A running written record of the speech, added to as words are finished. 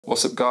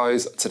What's up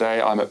guys?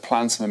 Today I'm at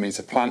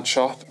Plantamamita plant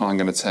shop and I'm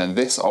going to turn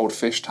this old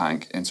fish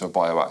tank into a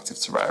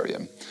bioactive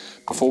terrarium.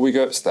 Before we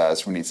go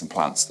upstairs we need some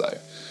plants though.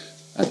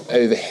 And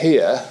over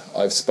here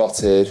I've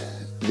spotted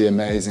the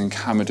amazing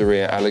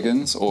Terrarium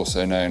elegans,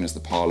 also known as the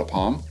parlour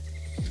palm.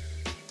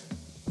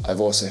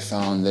 I've also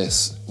found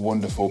this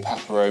wonderful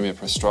Peperomia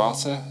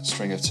prostrata,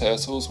 string of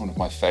turtles, one of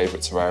my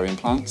favourite terrarium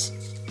plants.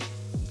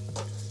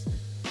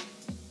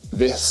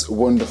 This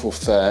wonderful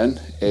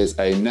fern is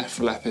a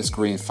Nephrolepis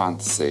green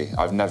fantasy.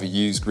 I've never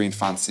used green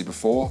fantasy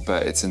before,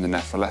 but it's in the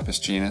Nephrolepis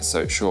genus,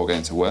 so it's sure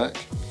going to work.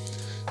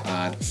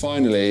 And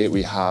finally,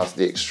 we have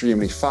the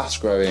extremely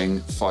fast-growing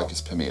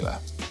Ficus pumila.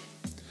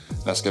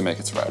 Let's go make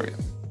a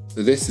terrarium.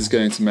 So this is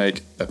going to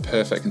make a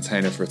perfect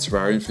container for a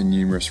terrarium for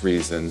numerous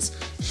reasons.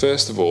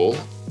 First of all,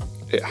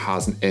 it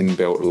has an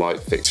inbuilt light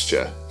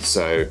fixture,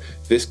 so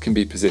this can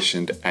be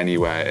positioned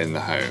anywhere in the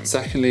home.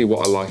 Secondly,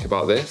 what I like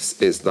about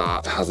this is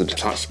that it has a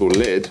detachable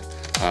lid,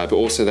 but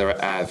also there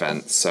are air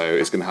vents, so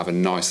it's going to have a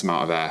nice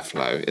amount of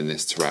airflow in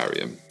this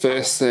terrarium.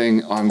 First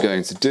thing I'm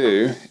going to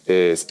do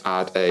is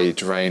add a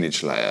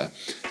drainage layer.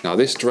 Now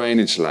this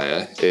drainage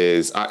layer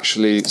is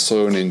actually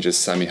Soil Ninja's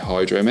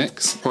semi-hydro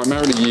mix,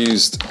 primarily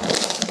used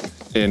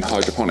in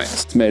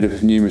hydroponics. It's made up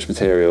of numerous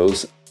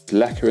materials.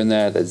 Leca in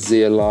there, there's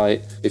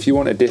zeolite. If you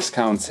want a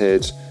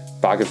discounted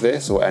bag of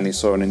this or any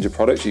Soil Ninja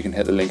products, you can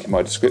hit the link in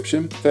my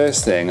description.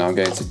 First thing I'm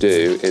going to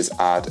do is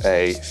add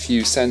a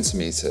few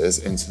centimeters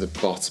into the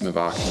bottom of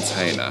our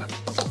container.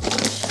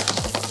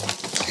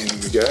 In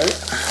we go.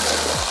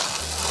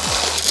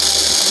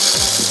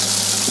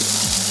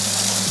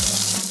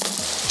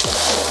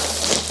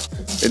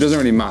 It doesn't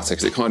really matter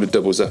because it kind of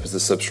doubles up as the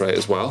substrate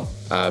as well.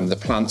 The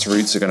plant's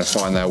roots are going to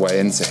find their way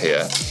into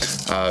here.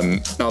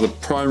 Now the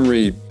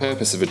primary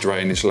purpose of a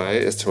drainage layer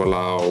is to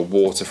allow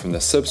water from the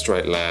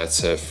substrate layer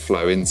to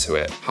flow into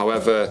it.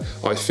 However,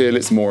 I feel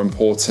it's more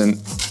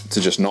important to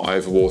just not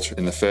overwater it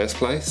in the first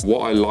place. What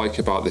I like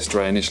about this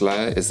drainage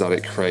layer is that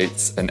it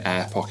creates an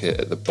air pocket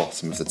at the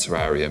bottom of the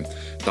terrarium.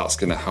 That's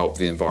going to help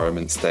the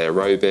environment stay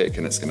aerobic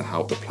and it's going to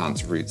help the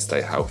plant's roots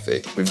stay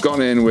healthy. We've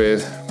gone in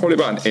with probably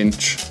about an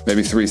inch,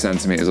 maybe 3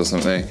 centimeters or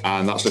something,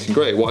 and that's looking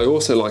great. What I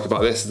also like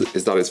about this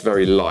is that it's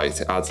very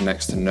light. It adds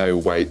next to no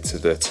weight to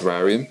the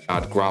terrarium.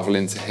 Add gravel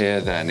into here,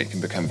 then it can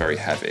become very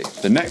heavy.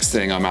 The next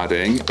thing I'm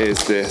adding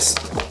is this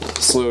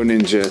Soil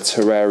Ninja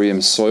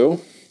Terrarium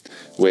soil,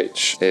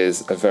 which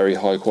is a very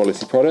high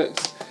quality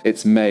product.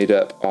 It's made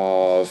up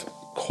of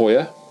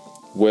coir,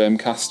 worm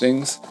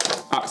castings,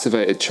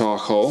 activated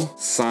charcoal,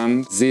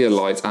 sand,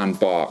 zeolite and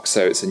bark.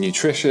 So it's a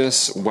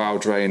nutritious,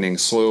 well-draining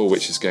soil,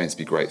 which is going to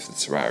be great for the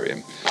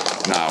terrarium.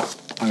 Now,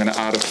 I'm going to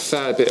add a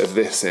fair bit of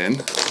this in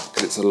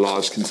because it's a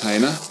large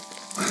container.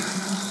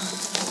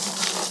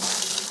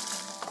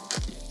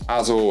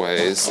 As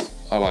always,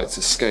 I like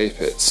to scape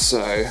it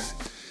so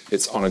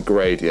it's on a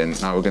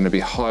gradient. Now we're going to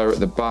be higher at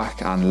the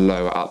back and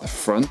lower at the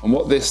front. And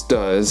what this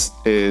does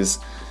is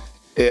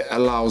it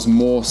allows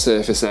more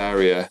surface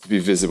area to be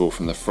visible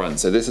from the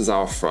front. So this is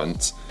our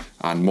front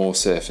and more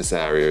surface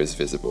area is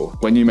visible.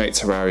 When you make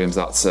terrariums,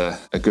 that's a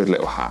good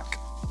little hack.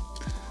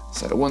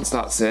 So once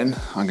that's in,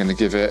 I'm going to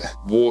give it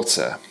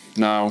water.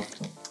 Now,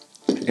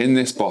 in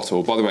this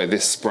bottle, by the way,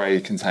 this spray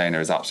container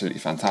is absolutely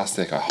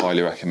fantastic. I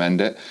highly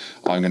recommend it.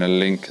 I'm going to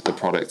link the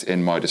product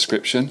in my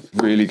description.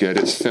 Really good.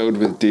 It's filled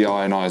with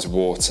deionized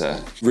water.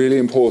 Really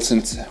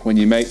important when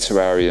you make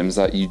terrariums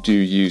that you do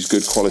use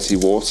good quality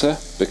water,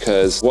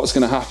 because what's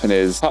going to happen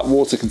is that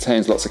water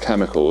contains lots of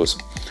chemicals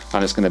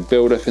and it's going to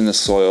build up in the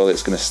soil.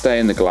 It's going to stay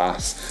in the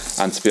glass.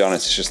 And to be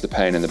honest, it's just a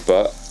pain in the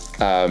butt.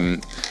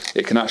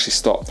 It can actually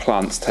stop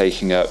plants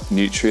taking up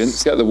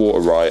nutrients. Get the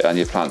water right and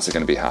your plants are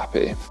going to be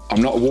happy.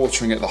 I'm not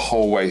watering it the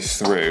whole way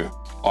through.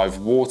 I've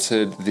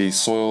watered the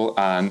soil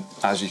and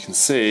as you can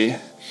see,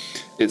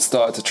 it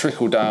started to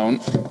trickle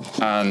down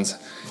and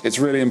it's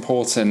really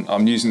important.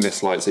 I'm using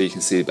this light so you can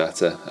see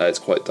better. It's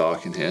quite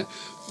dark in here.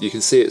 You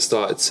can see it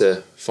started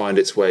to find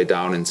its way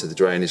down into the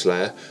drainage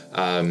layer.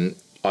 I'm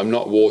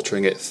not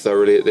watering it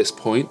thoroughly at this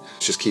point,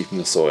 it's just keeping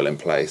the soil in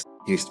place.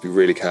 You need to be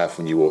really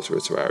careful when you water a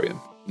terrarium.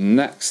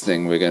 Next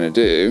thing we're going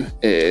to do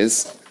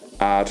is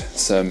add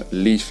some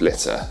leaf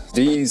litter.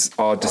 These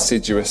are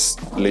deciduous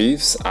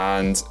leaves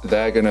and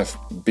they're going to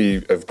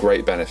be of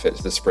great benefit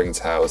to the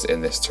springtails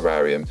in this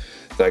terrarium.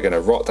 They're going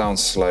to rot down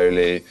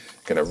slowly,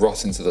 going to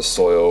rot into the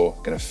soil,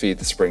 going to feed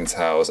the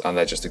springtails, and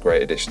they're just a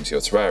great addition to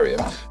your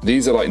terrarium.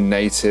 These are like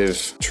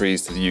native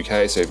trees to the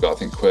UK, so you've got I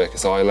think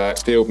Quercus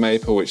ilex, field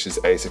maple, which is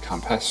Acer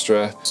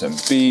campestre, some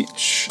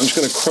beech. I'm just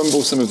going to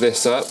crumble some of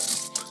this up,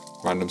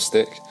 random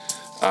stick,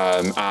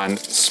 and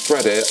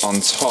spread it on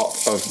top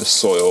of the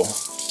soil.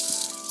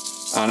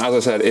 And as I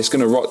said, it's going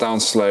to rot down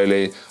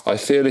slowly. I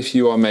feel if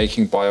you are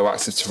making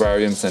bioactive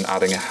terrariums, then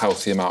adding a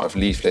healthy amount of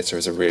leaf litter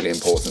is a really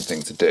important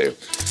thing to do.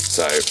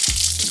 So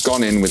I've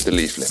gone in with the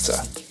leaf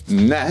litter.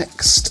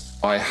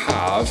 Next, I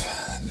have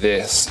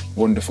this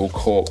wonderful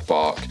cork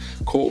bark.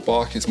 Cork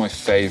bark is my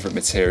favourite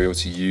material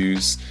to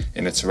use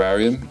in a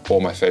terrarium, or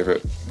my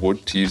favourite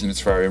wood to use in a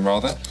terrarium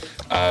rather.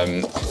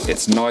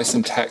 It's nice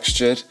and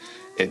textured.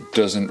 it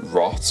doesn't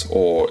rot,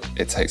 or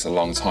it takes a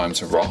long time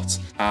to rot,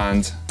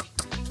 and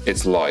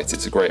it's light.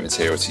 It's a great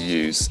material to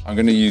use. I'm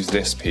going to use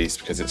this piece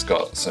because it's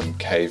got some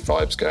cave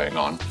vibes going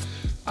on,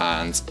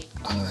 and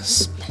I'm going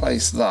to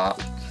place that,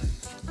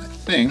 I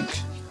think,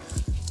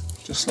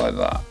 just like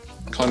that.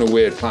 Kind of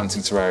weird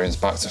planting terrariums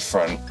back to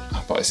front,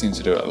 but I seem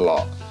to do it a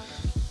lot.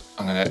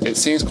 It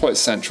seems quite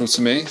central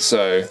to me,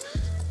 so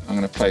I'm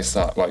going to place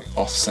that like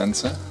off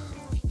center.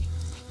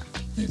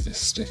 Move this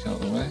stick out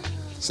of the way.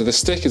 So the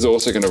stick is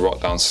also going to rot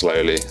down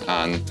slowly,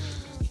 and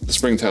the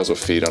springtails will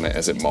feed on it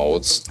as it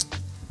molds.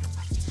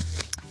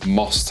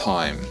 Moss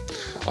time.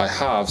 I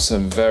have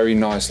some very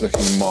nice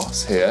looking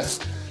moss here,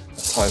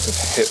 a type of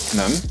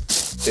hypnum.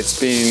 It's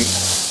been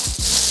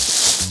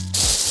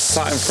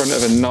sat in front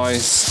of a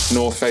nice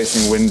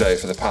north-facing window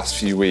for the past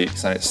few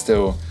weeks, and it's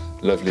still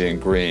lovely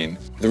and green.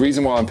 The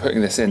reason why I'm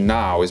putting this in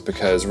now is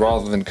because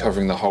rather than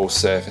covering the whole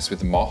surface with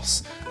the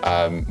moss,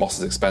 moss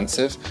is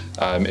expensive.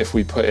 If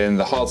we put in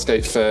the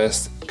hardscape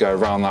first, go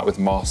around that with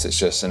moss, it's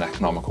just an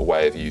economical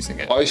way of using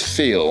it. I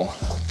feel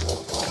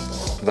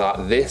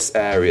that this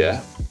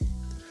area,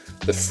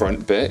 the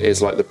front bit,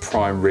 is like the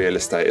prime real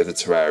estate of the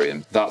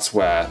terrarium. That's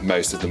where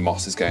most of the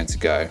moss is going to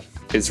go.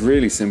 It's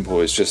really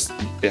simple. It's just,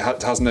 it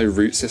has no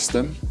root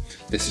system.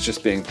 This is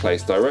just being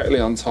placed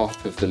directly on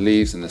top of the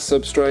leaves and the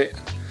substrate.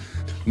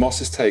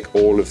 Mosses take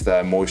all of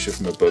their moisture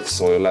from above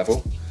soil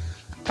level,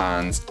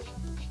 and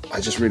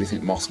I just really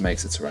think moss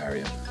makes a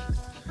terrarium.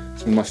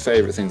 It's one of my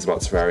favourite things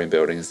about terrarium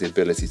building is the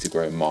ability to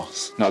grow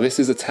moss. Now this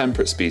is a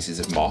temperate species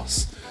of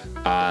moss,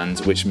 and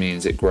which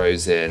means it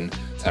grows in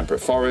temperate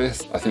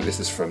forest. I think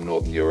this is from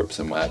Northern Europe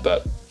somewhere,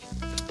 but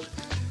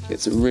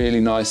it's a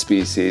really nice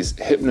species.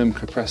 Hypnum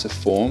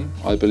capriciform,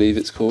 I believe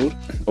it's called,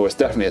 or it's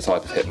definitely a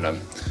type of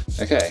hypnum.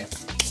 Okay.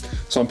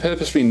 So I'm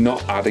purposely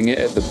not adding it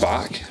at the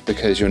back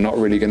because you're not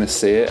really going to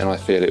see it, and I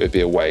feel it would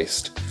be a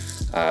waste.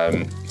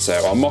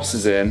 So our moss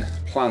is in,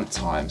 plant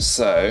time.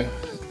 So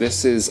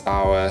this is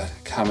our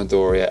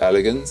Chamaedorea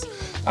elegans,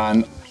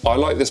 and I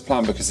like this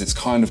plant because it's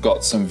kind of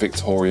got some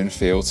Victorian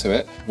feel to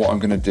it. What I'm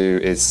going to do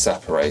is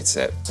separate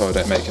it so I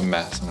don't make a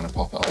mess. I'm going to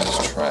pop it on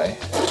this tray.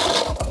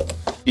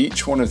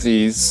 Each one of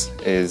these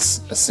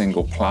is a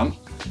single plant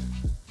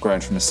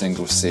grown from a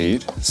single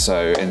seed.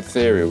 So in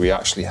theory, we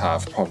actually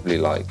have probably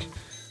like,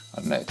 I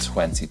don't know,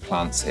 20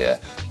 plants here,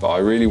 but I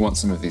really want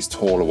some of these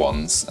taller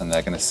ones, and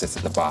they're going to sit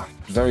at the back.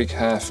 Very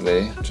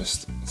carefully,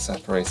 just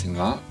separating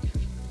that.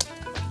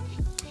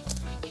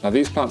 Now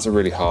these plants are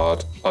really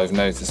hard. I've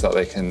noticed that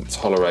they can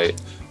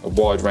tolerate a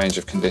wide range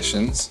of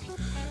conditions,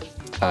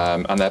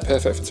 and they're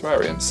perfect for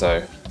terrariums,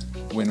 so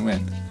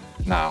win-win.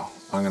 Now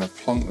I'm going to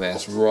plonk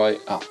this right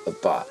at the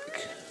back,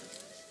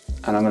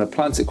 and I'm going to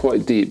plant it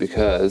quite deep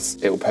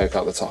because it will poke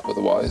out the top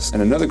otherwise.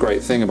 And another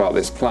great thing about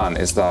this plant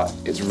is that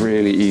it's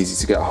really easy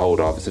to get a hold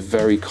of. It's a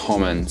very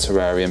common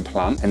terrarium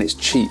plant, and it's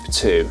cheap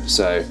too.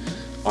 So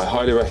I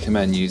highly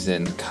recommend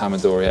using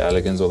Chamaedorea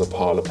elegans or the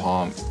parlour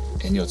palm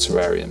in your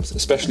terrariums,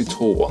 especially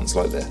tall ones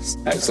like this.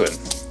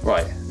 Excellent.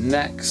 Right,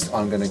 next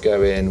I'm going to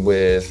go in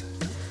with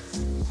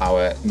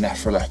our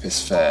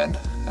Nephrolepis fern.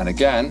 And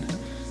again,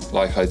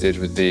 like I did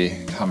with the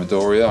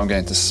Chamaedorea, I'm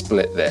going to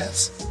split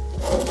this.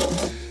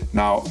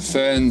 Now,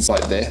 ferns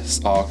like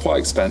this are quite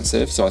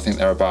expensive, so I think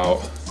they're about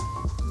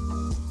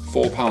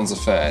 £4 a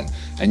fern,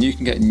 and you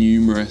can get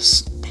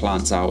numerous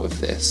plants out of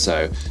this.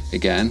 So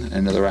again,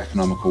 another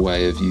economical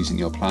way of using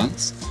your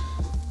plants.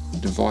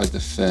 Divide the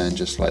fern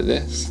just like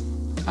this,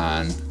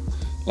 and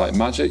like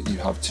magic, you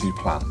have 2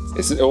 plants.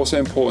 It's also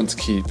important to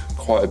keep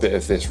quite a bit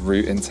of this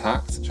root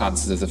intact.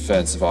 Chances of the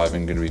fern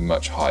surviving are going to be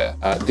much higher.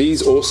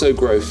 These also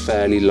grow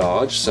fairly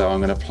large, so I'm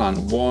going to plant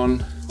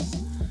one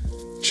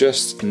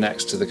just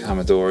next to the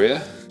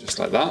Chamaedorea, just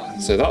like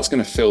that. So that's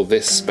going to fill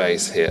this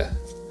space here,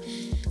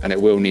 and it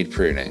will need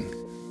pruning.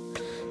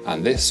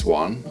 And this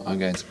one I'm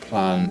going to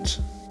plant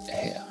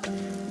here.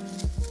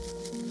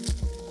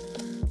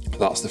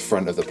 That's the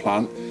front of the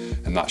plant,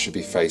 and that should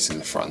be facing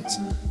the front,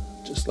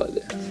 just like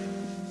this.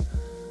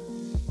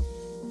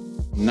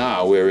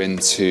 Now we're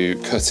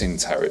into cutting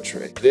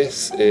territory.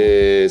 This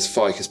is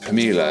Ficus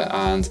pumila,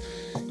 and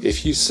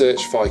if you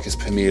search Ficus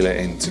pumila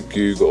into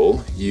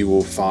Google, you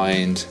will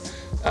find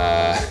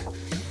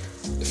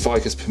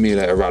Ficus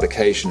pumila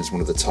eradication is one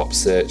of the top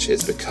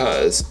searches,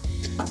 because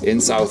in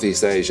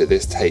Southeast Asia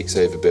this takes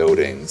over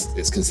buildings.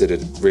 It's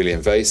considered really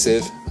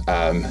invasive,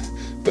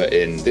 but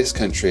in this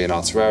country, in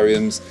our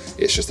terrariums,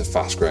 it's just a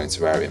fast-growing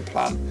terrarium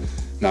plant.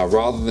 Now,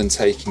 rather than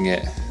taking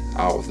it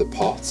out of the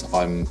pot,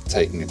 I'm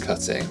taking a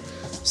cutting.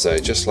 So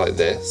just like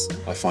this,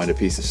 I find a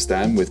piece of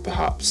stem with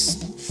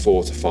perhaps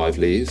 4 to 5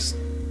 leaves.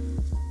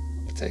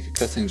 I take a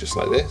cutting just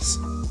like this,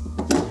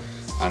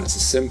 and it's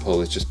as simple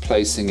as just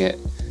placing it,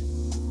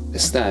 the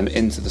stem,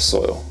 into the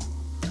soil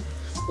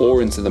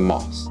or into the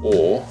moss,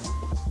 or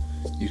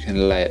you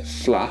can lay it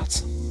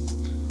flat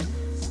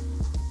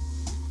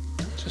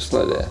just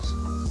like this,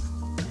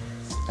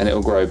 and it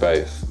will grow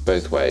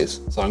both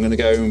ways. So I'm going to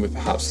go in with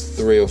perhaps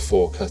 3 or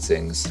 4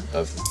 cuttings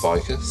of the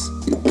ficus,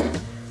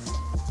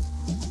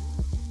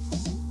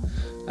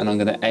 and I'm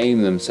going to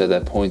aim them so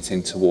they're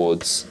pointing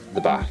towards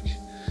the back.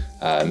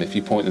 If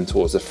you point them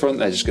towards the front,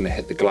 they're just going to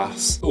hit the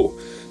glass. Oh,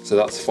 so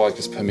that's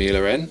Ficus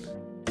pumila in.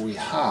 We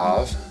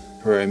have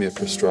Terrarium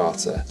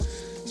prostrata.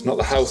 It's not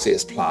the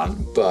healthiest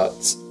plant,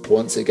 but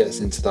once it gets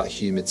into that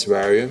humid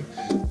terrarium,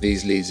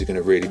 these leaves are going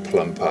to really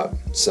plump up.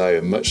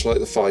 So much like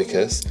the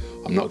ficus,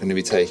 I'm not going to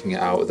be taking it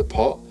out of the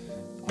pot.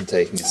 I'm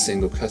taking a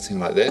single cutting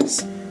like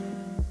this,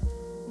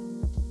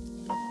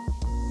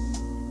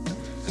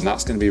 and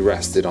that's going to be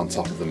rested on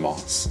top of the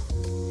moss.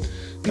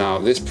 Now,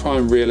 this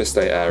prime real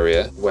estate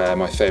area where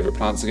my favourite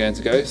plants are going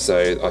to go,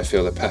 so I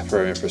feel the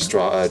Terrarium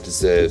prostrata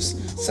deserves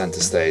centre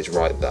stage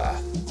right there.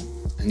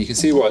 And you can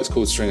see why it's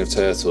called string of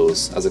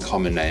turtles as a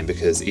common name,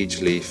 because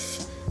each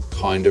leaf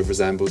kind of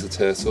resembles a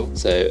turtle.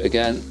 So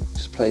again,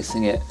 just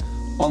placing it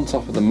on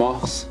top of the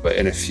moss, but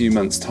in a few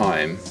months'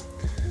 time,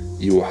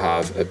 you will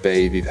have a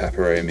baby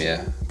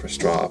Terrarium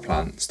prostrata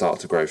plant start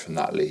to grow from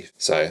that leaf.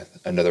 So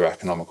another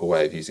economical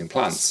way of using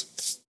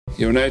plants.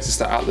 You'll notice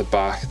that at the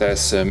back there's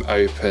some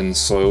open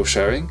soil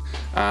showing,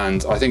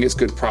 and I think it's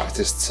good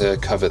practice to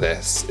cover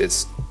this.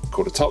 It's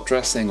called a top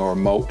dressing or a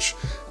mulch,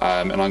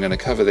 and I'm going to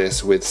cover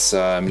this with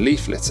some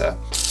leaf litter.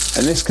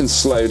 And this can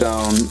slow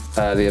down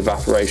the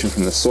evaporation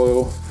from the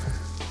soil.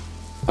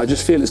 I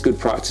just feel it's good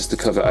practice to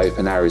cover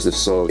open areas of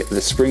soil. The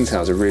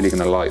springtails are really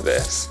going to like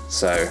this.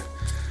 So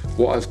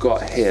what I've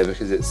got here,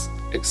 because it's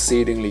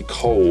exceedingly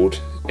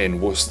cold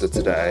in Worcester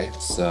today,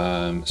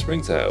 some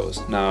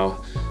springtails.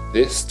 Now,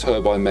 this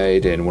tub I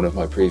made in one of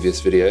my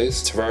previous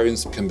videos.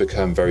 Terrariums can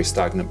become very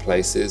stagnant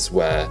places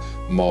where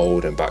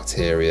mold and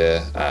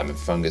bacteria and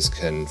fungus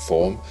can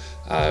form.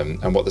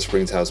 And what the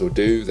springtails will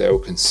do, they will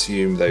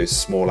consume those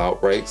small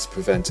outbreaks,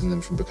 preventing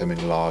them from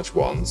becoming large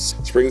ones.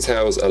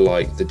 Springtails are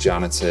like the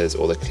janitors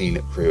or the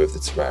cleanup crew of the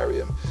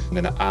terrarium. I'm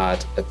going to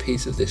add a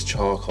piece of this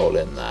charcoal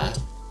in there.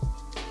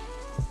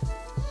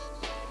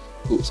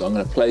 So I'm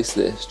going to place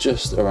this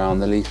just around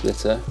the leaf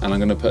litter, and I'm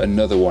going to put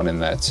another one in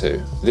there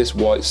too. This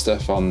white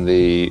stuff on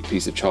the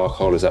piece of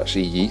charcoal is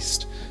actually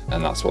yeast,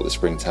 and that's what the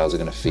springtails are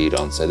going to feed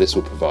on, so this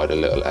will provide a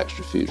little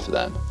extra food for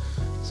them.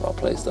 So I'll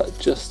place that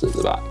just at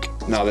the back.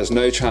 Now, there's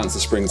no chance the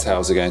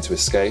springtails are going to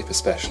escape,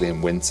 especially in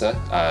winter,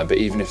 but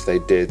even if they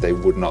did, they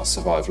would not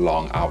survive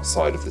long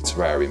outside of the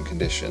terrarium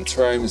condition. The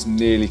terrarium is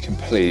nearly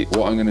complete.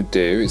 What I'm going to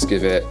do is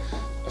give it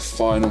a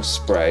final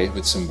spray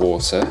with some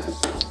water.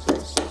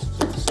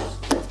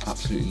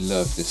 Absolutely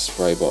love this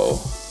spray bottle.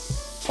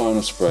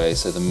 Final spray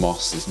so the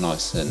moss is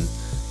nice and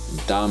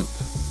damp.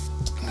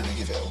 I'm going to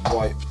give it a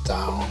wipe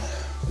down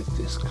with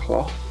this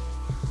cloth.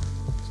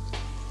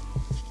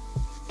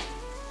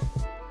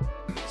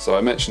 So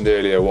I mentioned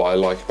earlier what I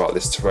like about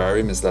this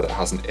terrarium is that it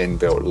has an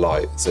inbuilt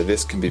light, so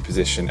this can be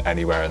positioned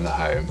anywhere in the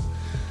home.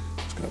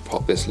 I'm just going to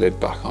pop this lid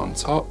back on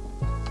top.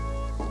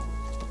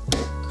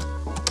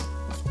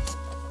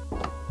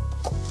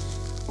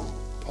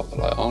 Pop the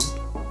light on.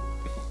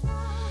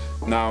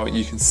 Now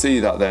you can see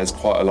that there's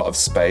quite a lot of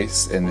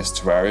space in this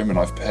terrarium, and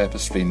I've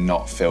purposefully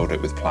not filled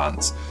it with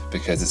plants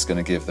because it's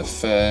going to give the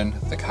fern,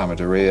 the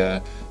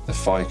Chamaedorea, the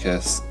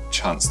ficus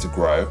chance to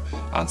grow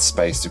and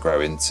space to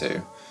grow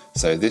into.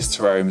 So this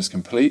terrarium is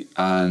complete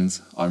and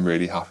I'm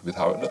really happy with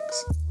how it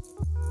looks.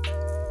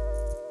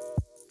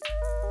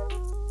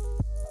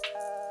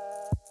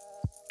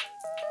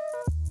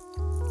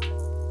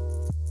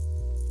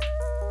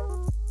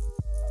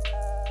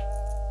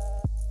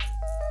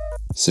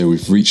 So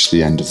we've reached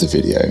the end of the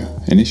video,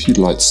 and if you'd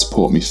like to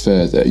support me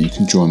further, you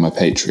can join my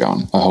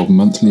Patreon. I hold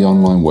monthly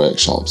online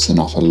workshops and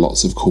offer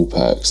lots of cool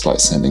perks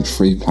like sending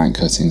free plant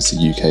cuttings to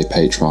UK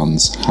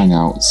patrons,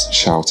 hangouts,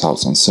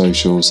 shoutouts on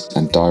socials,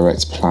 and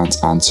direct plant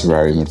and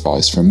terrarium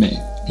advice from me.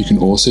 You can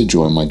also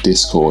join my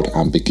Discord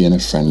and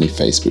beginner-friendly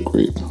Facebook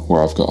group,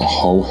 where I've got a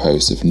whole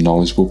host of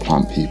knowledgeable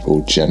plant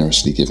people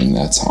generously giving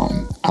their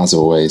time. As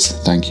always,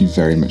 thank you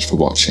very much for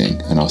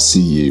watching, and I'll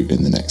see you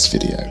in the next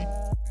video.